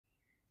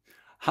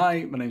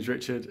Hi, my name's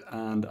Richard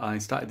and I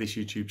started this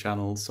YouTube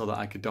channel so that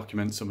I could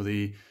document some of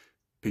the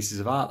pieces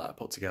of art that I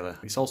put together.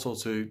 It's also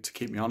to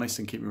keep me honest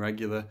and keep me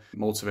regular,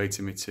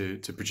 motivating me to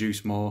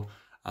produce more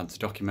and to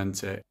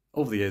document it.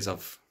 Over the years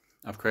I've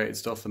created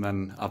stuff and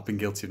then I've been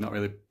guilty of not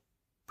really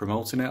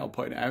promoting it or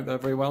putting it out there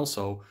very well.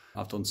 So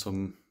I've done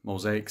some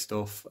mosaic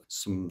stuff,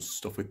 some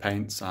stuff with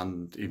paints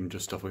and even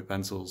just stuff with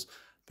pencils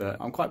that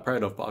I'm quite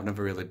proud of, but I've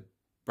never really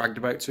bragged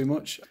about too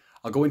much.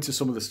 I'll go into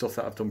some of the stuff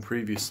that I've done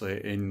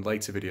previously in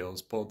later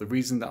videos, but the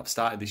reason that I've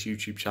started this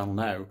YouTube channel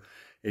now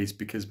is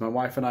because my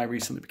wife and I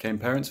recently became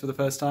parents for the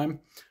first time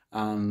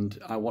and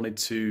I wanted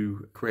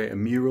to create a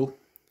mural.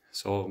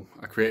 So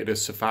I created a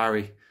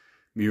safari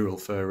mural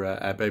for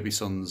our baby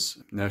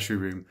son's nursery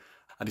room.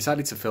 I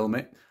decided to film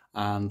it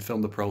and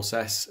film the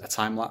process, a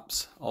time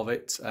lapse of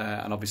it,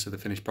 and obviously the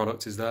finished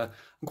product is there.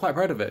 I'm quite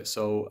proud of it,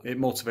 so it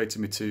motivated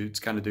me to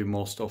kind of do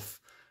more stuff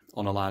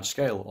on a large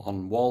scale,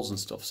 on walls and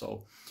stuff.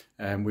 So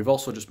we've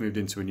also just moved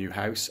into a new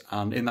house,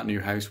 and in that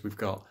new house we've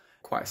got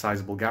quite a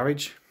sizable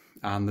garage,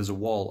 and there's a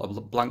wall,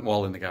 a blank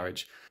wall in the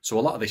garage. So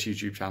a lot of this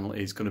YouTube channel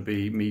is going to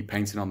be me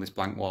painting on this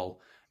blank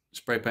wall.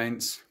 Spray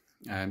paints,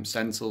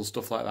 stencils,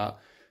 stuff like that,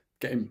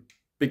 getting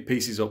big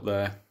pieces up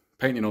there,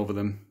 painting over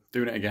them,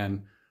 doing it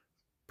again,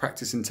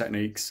 practicing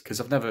techniques,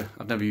 because I've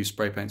never used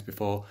spray paints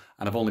before,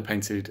 and I've only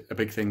painted a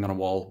big thing on a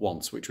wall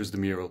once, which was the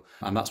mural,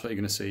 and that's what you're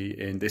going to see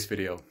in this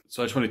video.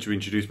 So I just wanted to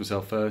introduce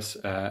myself first,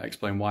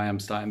 explain why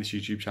I'm starting this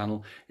YouTube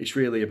channel. It's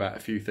really about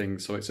a few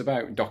things. So it's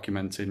about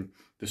documenting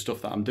the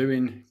stuff that I'm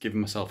doing, giving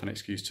myself an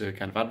excuse to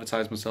kind of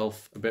advertise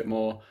myself a bit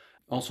more,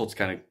 also to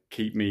kind of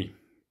keep me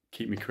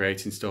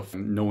creating stuff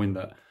and knowing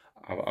that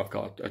I've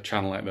got a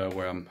channel out there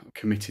where I'm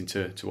committing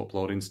to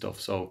uploading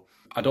stuff. So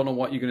I don't know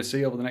what you're going to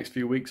see over the next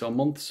few weeks or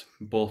months,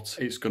 but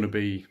it's going to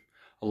be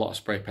a lot of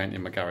spray paint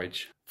in my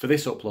garage. For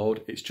this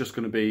upload, it's just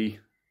going to be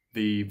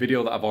the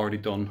video that I've already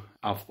done.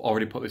 I've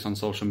already put this on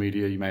social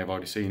media. You may have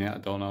already seen it, I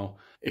don't know.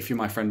 If you're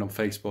my friend on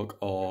Facebook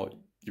or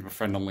you're a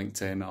friend on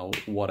LinkedIn or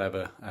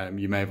whatever,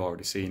 you may have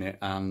already seen it.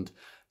 And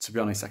to be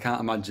honest, I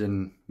can't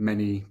imagine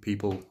many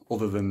people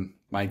other than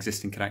my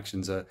existing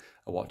connections are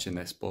watching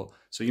this,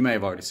 so you may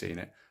have already seen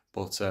it.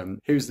 But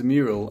here's the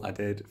mural I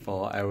did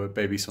for our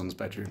baby son's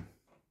bedroom.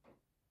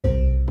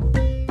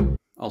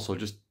 Also,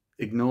 just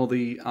ignore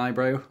the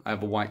eyebrow. I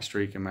have a white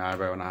streak in my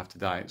eyebrow and I have to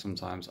dye it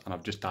sometimes, and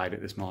I've just dyed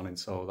it this morning,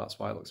 so that's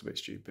why it looks a bit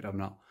stupid.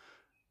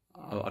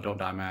 I don't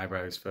dye my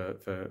eyebrows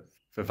for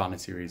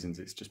vanity reasons.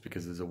 It's just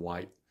because there's a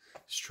white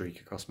streak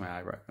across my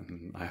eyebrow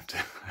and I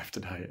have to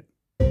dye it.